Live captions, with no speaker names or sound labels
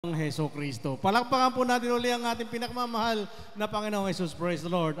Heso Kristo. Palakpakan po natin uli ang ating pinakamamahal na Panginoong Jesus. Praise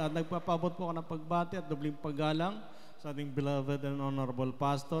the Lord. At nagpapabot po ako ng pagbati at dobling paggalang sa ating beloved and honorable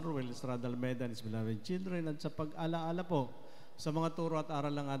pastor, Will Estrada Almeida and his beloved children, at sa pag-alaala po sa mga turo at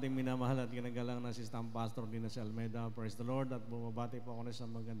aral ng ating minamahal at ginagalang na assistant pastor din na si Almeida. Praise the Lord. At bumabati po ako na sa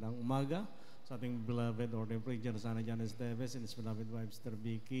magandang umaga sa ating beloved ordained preacher, Sana Janice Teves and his beloved wife, Sister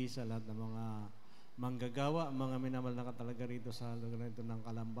Vicky, sa lahat ng mga manggagawa, mga minamahal na katalaga rito sa lugar na ito ng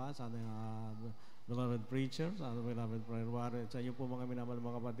Kalamba, sa ating beloved preacher, sa ating beloved prayer warrior, sa iyo po mga minamahal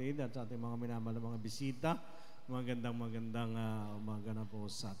mga kapatid, at sa ating mga minamahal mga bisita. Magandang umaga na po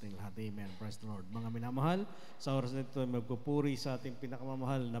sa ating lahat. Amen. Praise the Lord. Mga minamahal, sa oras na ito magpupuri sa ating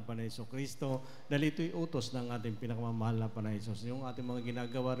pinakamamahal na Panay Kristo dahil ito'y utos ng ating pinakamamahal na Panay Isus. Yung ating mga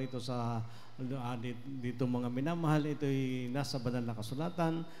ginagawa rito sa dito mga minamahal, ito'y nasa banal na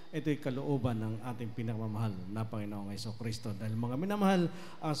kasulatan, ito'y kalooban ng ating pinakamamahal na Panginoong Kristo. Dahil mga minamahal,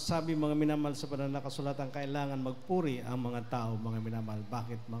 ang sabi mga minamahal sa banal na kasulatan, kailangan magpuri ang mga tao, mga minamahal.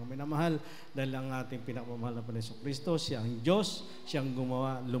 Bakit mga minamahal? Dahil ang ating pinakamamahal na Panay Kristo, siya ang Diyos, siyang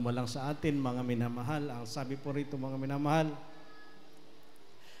gumawa, lumalang sa atin, mga minamahal. Ang sabi po rito mga minamahal,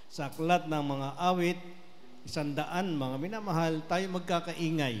 sa aklat ng mga awit, 100, mga minamahal, tayo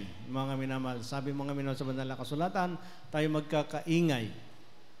magkakaingay, mga minamahal. Sabi mga minamahal sa banal na kasulatan, tayo magkakaingay.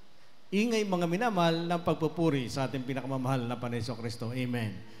 Ingay mga minamahal ng pagpupuri sa ating pinakamamahal na Panay Kristo.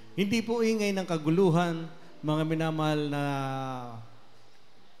 Amen. Hindi po ingay ng kaguluhan, mga minamahal, na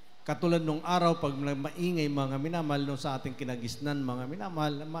katulad nung araw pag maingay mga minamahal no, sa ating kinagisnan mga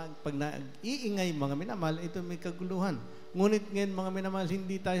minamahal, pag naiingay mga minamahal, ito may kaguluhan. Ngunit ngayon mga minamahal,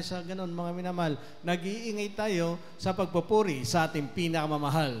 hindi tayo sa ganon mga minamahal. Nag-iingay tayo sa pagpupuri sa ating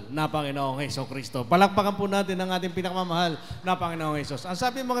pinakamamahal na Panginoong Heso Kristo. Palakpakan po natin ang ating pinakamamahal na Panginoong Hesus. Ang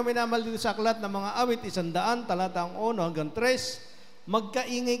sabi mga minamahal dito sa aklat ng mga awit, 100, talatang 1 hanggang 3,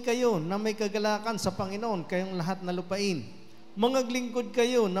 magkaingay kayo na may kagalakan sa Panginoon, kayong lahat na lupain. Mangaglingkod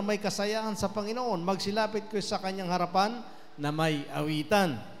kayo na may kasayahan sa Panginoon, magsilapit kayo sa kanyang harapan na may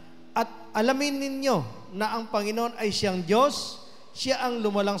awitan. At alamin ninyo na ang Panginoon ay siyang Diyos, siya ang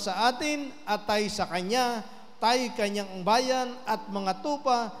lumalang sa atin at tayo sa Kanya, tayo kanyang bayan at mga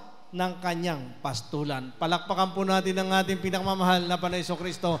tupa ng kanyang pastulan. Palakpakan po natin ang ating pinakamamahal na Panay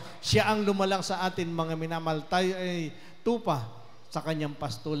Kristo. Siya ang lumalang sa atin mga minamahal, tayo ay tupa sa kanyang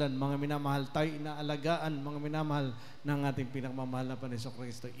pastulan, mga minamahal, tayo inaalagaan, mga minamahal, ng ating pinakamamahal na Panay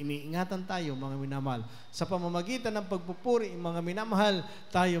Kristo. Iniingatan tayo, mga minamahal. Sa pamamagitan ng pagpupuri, mga minamahal,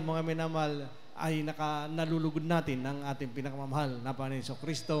 tayo, mga minamahal, ay nalulugod natin ng ating pinakamamahal na Panay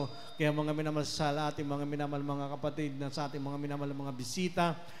Kristo. Kaya mga minamahal sa ating mga minamahal, mga kapatid, na sa ating mga minamahal, mga bisita,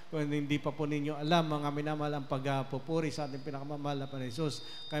 kung hindi pa po ninyo alam, mga minamahal, ang pagpupuri sa ating pinakamamahal na Panay Jesus.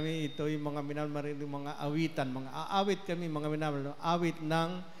 Kami ito yung mga minamahal, mga awitan, mga aawit kami, mga minamahal, awit ng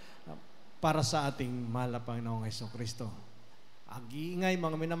para sa ating mahal na Panginoong Kristo. Ang iingay,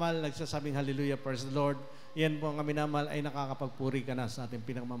 mga minamahal, nagsasabing hallelujah, praise the Lord. Yan po mga minamahal ay nakakapagpuri ka na sa ating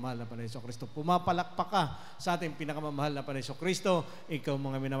pinakamamahal na Panay Kristo. Pumapalakpak ka sa ating pinakamamahal na Panay Kristo. Ikaw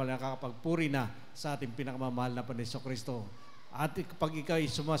mga minamahal nakakapagpuri na sa ating pinakamamahal na Panay Kristo. At pag ikaw ay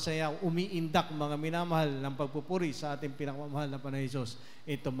sumasaya, umiindak mga minamahal ng pagpupuri sa ating pinakamamahal na Panay Jesus,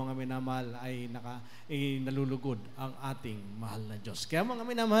 ito mga minamahal ay nalulugod ang ating mahal na Diyos. Kaya mga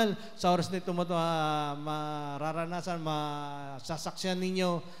minamahal, sa oras nito mo mararanasan, masasaksiyan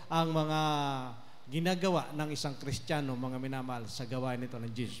ninyo ang mga ginagawa ng isang Kristiyano, mga minamahal, sa gawain nito ng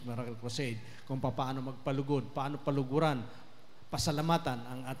Jesus Miracle Crusade, kung paano magpalugod, paano paluguran, pasalamatan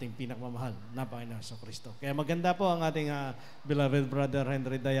ang ating pinakamamahal na Panginoon sa Kristo. Kaya maganda po ang ating beloved brother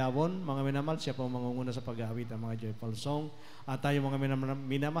Henry Dayawon, mga minamahal, siya po mangunguna sa pag-aawit ng mga joyful song. At tayo mga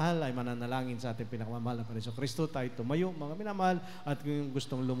minamahal ay mananalangin sa ating pinakamamahal na Panginoon sa Kristo. Tayo tumayo mga minamahal, at kung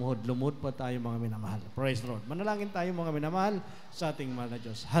gustong lumuhod po tayo mga minamahal. Praise the Lord. Manalangin tayo mga minamahal sa ating mahal na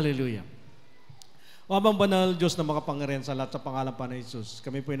Diyos. Hallelujah. O abang banal Diyos na makapangyarihan sa lahat, sa pangalan pa ni Jesus,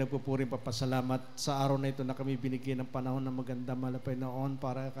 kami po ay nagpupuring papasalamat sa araw na ito na kami binigyan ng panahon na maganda, malapay noon,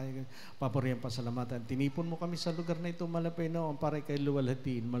 para kay papurihan pasalamatan. Tinipon mo kami sa lugar na ito, malapay noon, para kay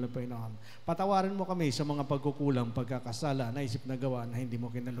luwalhatiin, malapay noon. Patawarin mo kami sa mga pagkukulang, pagkakasala, naisip na gawa na hindi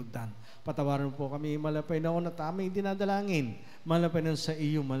mo kinalugdan. Patawarin mo po kami, malapay noon, at aming dinadalangin, malapay noon sa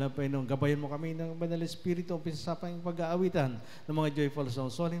iyo, malapay noon. Gabayan mo kami ng Banal Espiritu, umpisa sa pag-aawitan ng mga joyful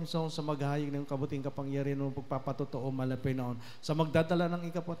songs, solemn songs, sa maghahayag ng kabuting kapanganakan kapangyarihan mo, pagpapatotoo, malapay noon. Sa magdadala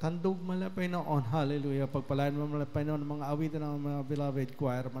ng ikapot, handog, malapay noon. Hallelujah. Pagpalain mo, malapay noon, mga awitin ng mga beloved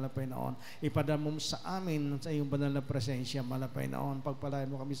choir, malapay noon. Ipadala mo sa amin, sa iyong banal na presensya, malapay noon. Pagpalain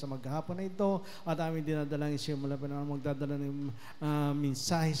mo kami sa maghapon na ito, at aming dinadalangin siya, malapay noon, magdadala ng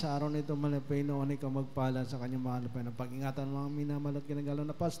mensahe sa araw na ito, malapay noon, ikaw magpala sa kanyang malapay noon. Pag-ingatan mga minamahal at kinagalaw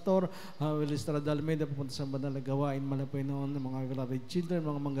na pastor, Willistra Dalmeda, papunta sa banal na gawain, malapay noon, mga beloved children,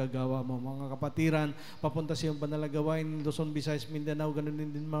 mga manggagawa mo, mga kapatiran, papunta sa iyong banal na gawain, Luzon, Visayas, Mindanao, ganun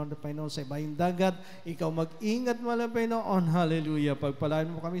din malapay noon sa ibayong dagat, ikaw mag-ingat malapay noon, hallelujah. Pagpalain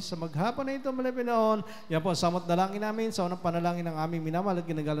mo kami sa maghapon na ito, malapay noon. Yan po, samot dalangin namin sa unang panalangin ng aming minamahal at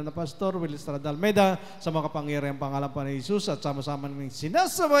kinagalaw na pastor, Willistra Dalmeda, sa mga kapangyarihang pangalan pa ni Jesus, at sama-sama namin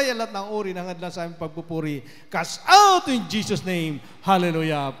sinasabay ang lahat ng uri ng adla sa aming pagpupuri. Cast out in Jesus' name.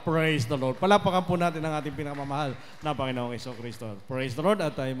 Hallelujah. Praise the Lord. Palapakan po natin ang ating pinakamamahal na Panginoong Kristo. Praise the Lord.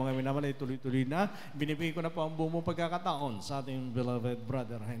 At tayo mga minamahal ay tuloy-tuloy na. Binibigay ko na po ang buong pagkakataon sa ating beloved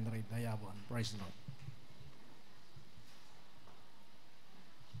brother Henry Dayabon. Praise the Lord.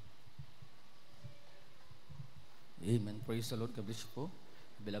 Amen. Praise the Lord. God bless you po.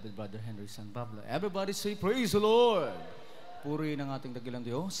 Beloved brother Henry San Pablo. Everybody say, praise the Lord. Puri ng ating dakilang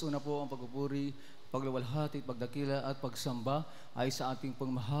Diyos. Una po ang pagpupuri, pagluwalhati, pagdakila at pagsamba ay sa ating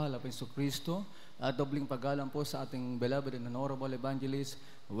pagmahal at Kristo. At dobling paggalang po sa ating beloved and honorable evangelist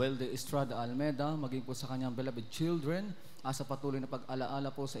Welde Estrada Almeda, maging po sa kanyang beloved children, sa patuloy na pag-alaala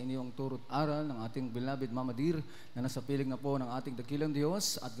po sa inyong turot aral ng ating beloved Mama Dir na nasa piling na po ng ating dakilang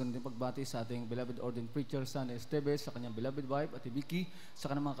Diyos, at ganoon din pagbati sa ating beloved ordained preacher San Esteves, sa kanyang beloved wife at Vicky,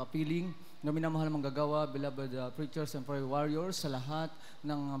 sa kanyang mga kapiling na minamahal manggagawa, beloved preachers and prayer warriors, sa lahat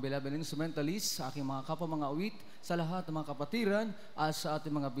ng beloved instrumentalists, sa aking mga kapwa mga awit, sa lahat ng mga kapatiran, at sa ating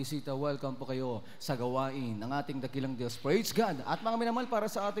mga bisita, welcome po kayo sa gawain ng ating dakilang Diyos. Praise God! At mga minamahal, para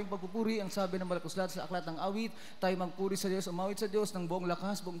sa ating pagpupuri, ang sabi ng Malakuslat sa aklat ng awit, tayo magpuri sa Diyos, umawit sa Diyos ng buong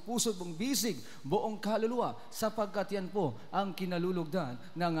lakas, buong puso, buong bisig, buong kaluluwa, sapagkat yan po ang kinalulugdan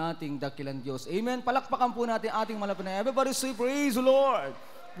ng ating dakilang Diyos. Amen. Palakpakan po natin ating malapanay. Everybody say, praise the Lord!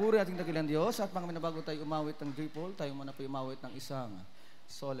 Puri ating dakilang Diyos. At mga minabago tayo umawit ng triple, tayo muna po umawit ng isang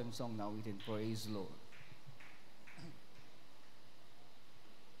solemn song na awitin. Praise the Lord.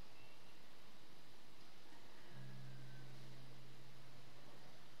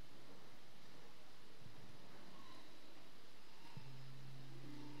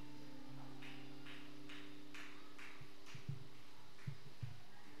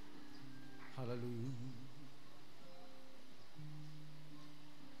 Hallelujah.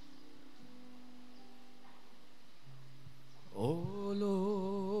 Oh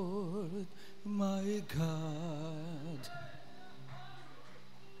Lord, my God,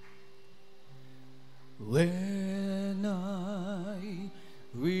 when I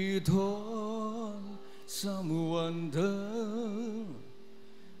with all some wonder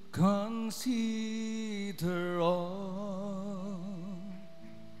consider all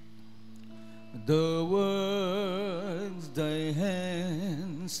the words thy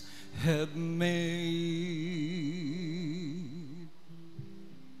hands have made,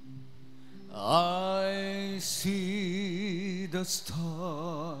 I see the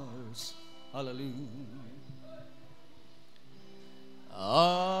stars, hallelujah,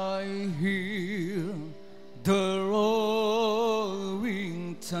 I hear the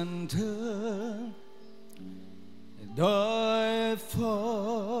rolling thunder, and I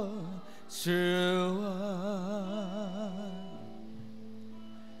fall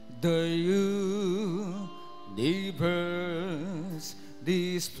the universe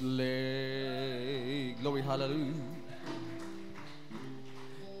display. Glory, hallelujah.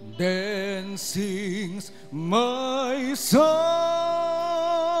 Then sings my soul,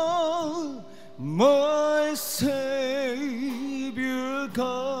 my Savior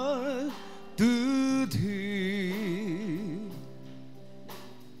God, to thee.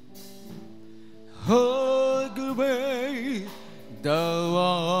 How great thou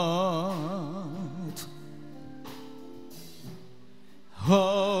art,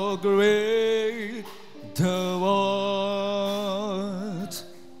 how great thou art.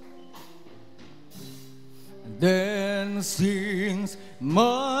 Then sings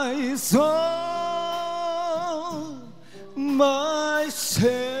my soul, my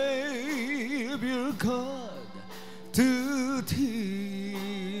Savior God, to thee.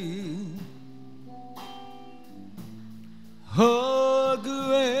 How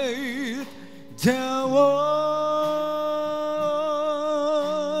great thou art,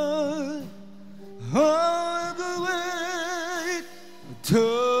 how great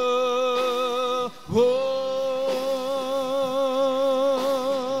thou art.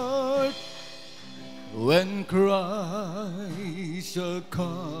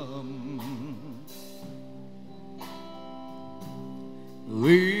 come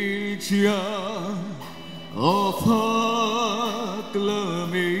with year of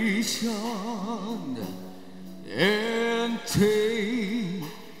acclamation and take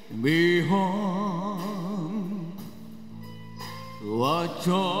me home. What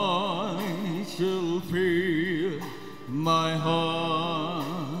joy shall fill my heart,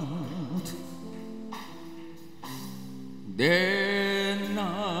 then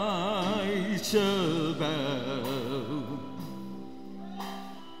I shall bow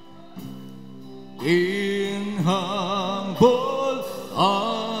in humble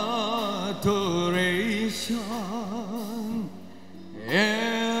adoration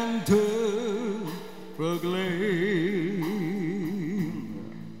and proclaim,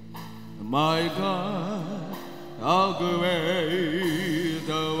 my God, how great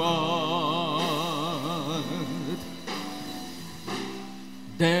thou art.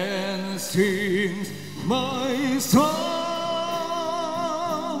 Then sings my soul,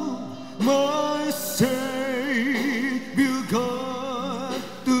 my Savior God,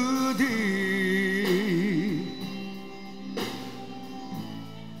 to thee.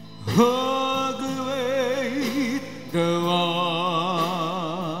 How great thou art,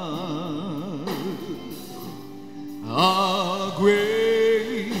 how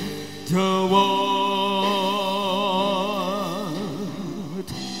great thou art.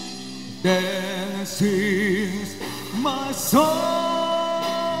 Then sings my soul,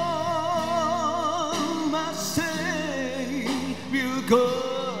 my Savior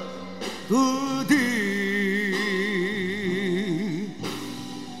God, to thee.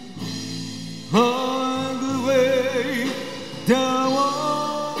 How great thou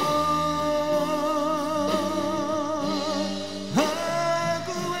art, how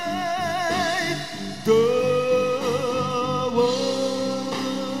great thou art.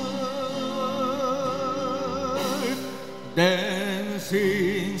 Then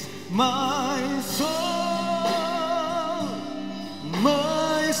sings my soul,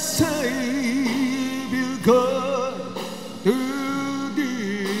 my Savior God, to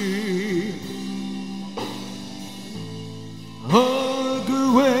thee. How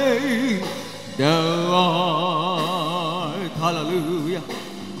great thou art, hallelujah.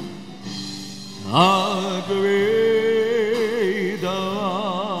 How great thou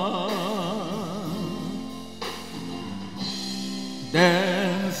art.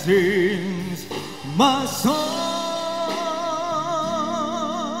 Then sings my soul,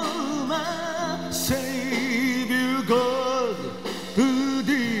 my Savior God, to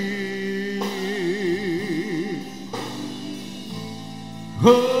thee.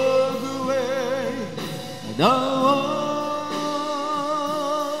 How great thou art,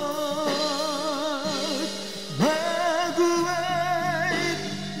 how great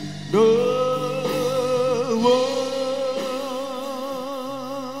thou art,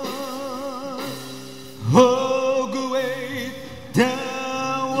 how great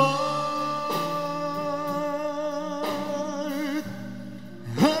thou art,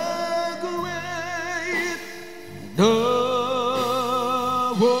 how great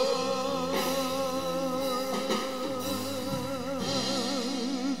thou art.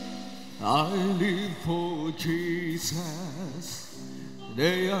 I live for Jesus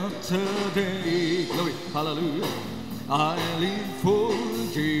day after day. Glory, hallelujah. I live for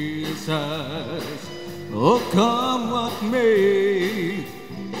Jesus. Oh, come what may.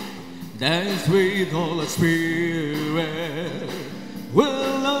 Dance with all the Spirit.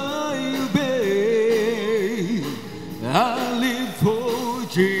 Will I obey? I live for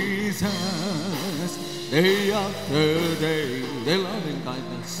Jesus day after day. Their loving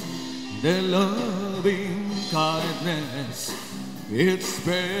kindness, their loving kindness, it's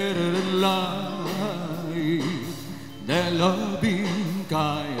better than life. Their loving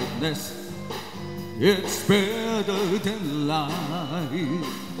kindness, it's better than life.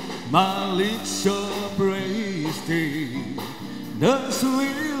 My lips shall praise thee, thus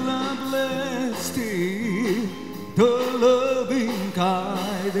will I bless thee. The loving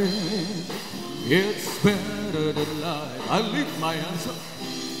kindness, it's better than life. I lift my hands up,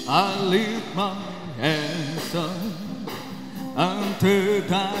 I lift my hands up unto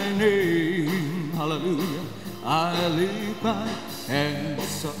thy name, hallelujah. I lift my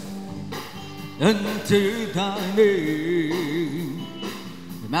hands up unto thy name.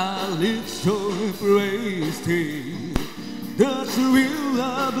 My lips shall praise thee, thus will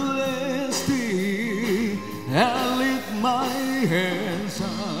I bless thee. I lift my hands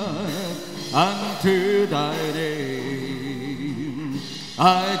up unto thy name.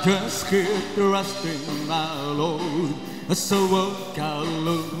 I just keep trusting my Lord so walk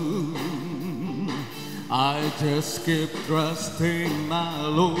alone. I just keep trusting my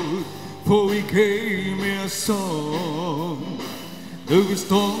Lord, for He gave me a song. The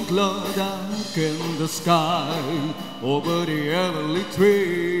storm cloud dark in the sky over the heavenly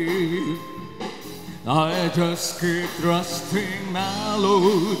tree. I just keep trusting my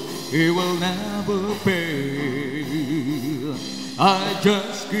Lord, He will never fail. I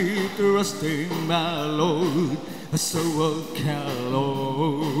just keep trusting my Lord, so walk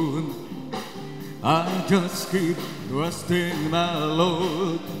alone. I just keep trusting my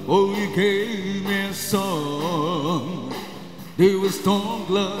Lord, for He gave me a song. There was storm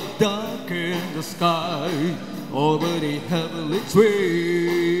cloud dark in the sky over the heavenly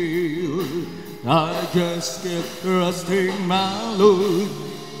trail. I just keep trusting my Lord,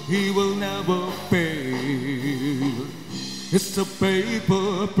 He will never fail. It's a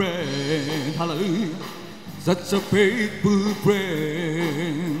faithful friend, hallelujah, such a faithful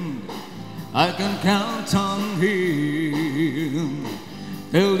friend. I can count on Him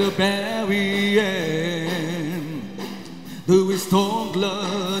till the very end. The storm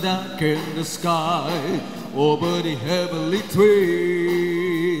cloud dark in the sky over the heavenly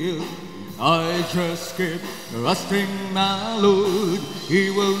trail. I just keep trusting my Lord, He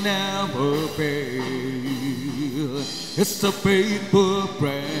will never fail. It's a faithful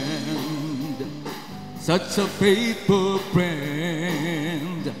friend, such a faithful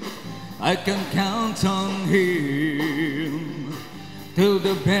friend. I can count on Him till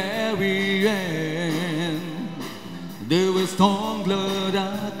the very end. There was storm cloud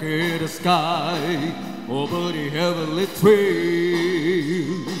dark in the sky over the heavenly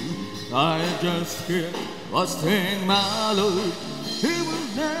trail. I just keep trusting my Lord, He will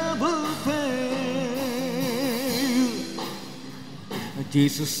never fail.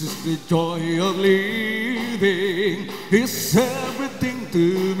 Jesus is the joy of living, He's everything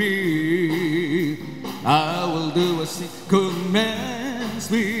to me. I will do as He commands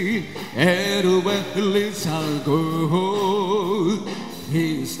me, and where He leads I'll go.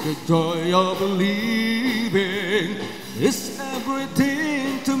 He's the joy of living, He's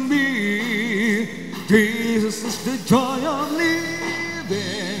everything to me. Jesus is the joy of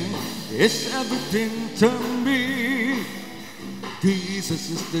living, He's everything to me. Jesus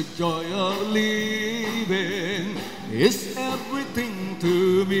is the joy of living, He's everything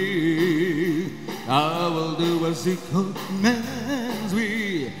to me. I will do as He commands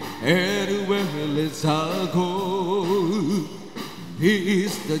me, anywhere He leads I'll go. He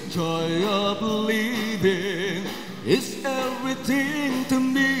is the joy of living, He's everything to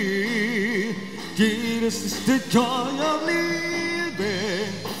me. Jesus is the joy of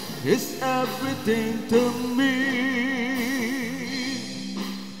living, He's everything to me.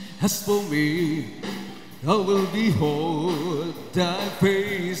 As for me, I will behold Thy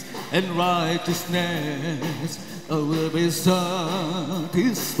face and righteousness. I will be satisfied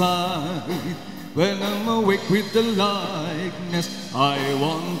when I'm awake with the likeness. I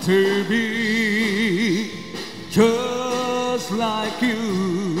want to be just like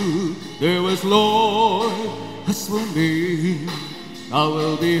You. There was Lord, as for me, I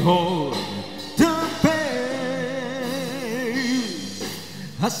will behold the face.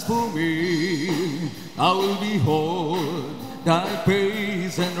 As for me, I will behold Thy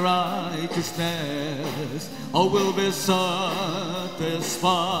praise and righteousness. I will be satisfied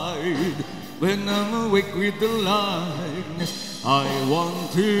when I'm awake with the likeness. I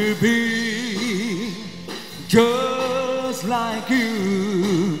want to be just like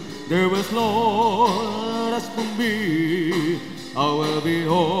You. There was Lord, as for me, I will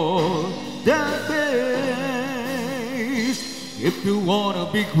behold Thy face. If you want to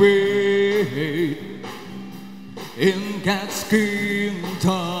be great in God's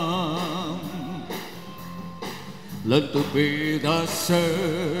kingdom, learn to be the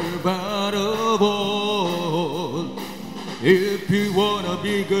servant of all. If you want to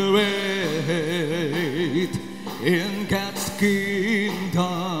be great in God's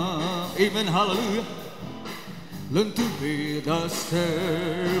kingdom, amen, hallelujah. Learn to be the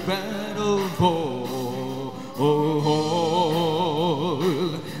servant of all.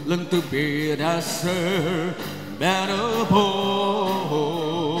 Learn to be the servant of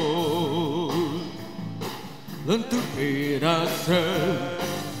all. Learn to be the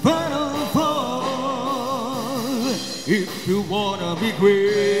servant of all. If you wanna be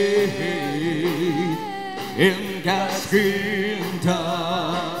great in God's kingdom,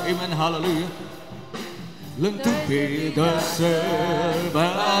 amen, hallelujah. Learn to be the servant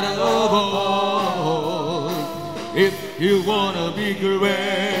of all. If you wanna be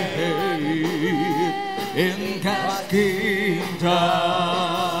great in God's kingdom.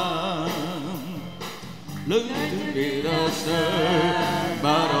 Learn to be the servant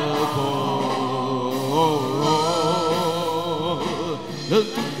of all. Learn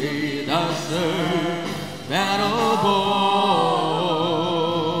to be the servant of all.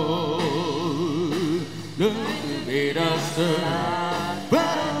 Learn to be the servant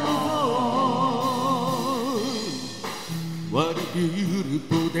of all. What a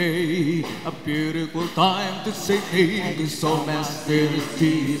beautiful day, a beautiful time to say thank you so much, dear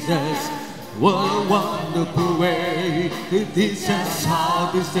Jesus. What a wonderful way, this is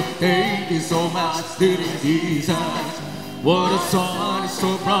how to say thank you so much, dear Jesus. What a sun is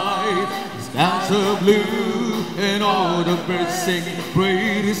so bright, the skies are blue, and all the birds singing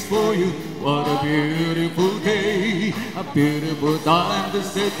praise for you. What a beautiful day, a beautiful time to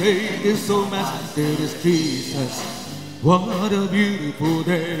say thank you so much, dear Jesus. What a beautiful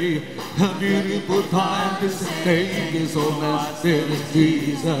day, a beautiful time to say thank you so much, dear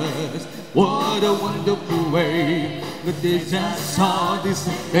Jesus. What a wonderful way, but they just saw this.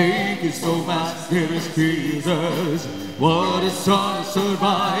 Thank you so much, dear Jesus. What a sun so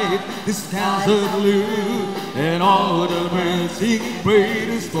bright, the skies are blue, and all the birds singing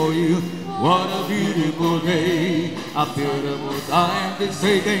praises for you. What a beautiful day, a beautiful time to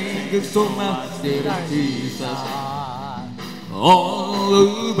say thank you so much, dear Jesus. All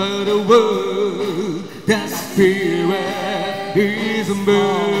over the world, the Spirit is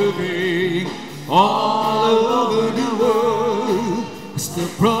moving. All over the world, as the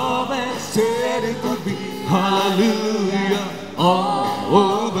prophet said it would be. Hallelujah. All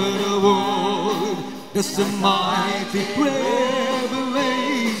over the world, there's a mighty revelation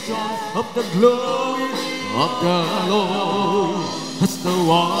of the glory of the Lord. As the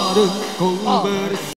water over the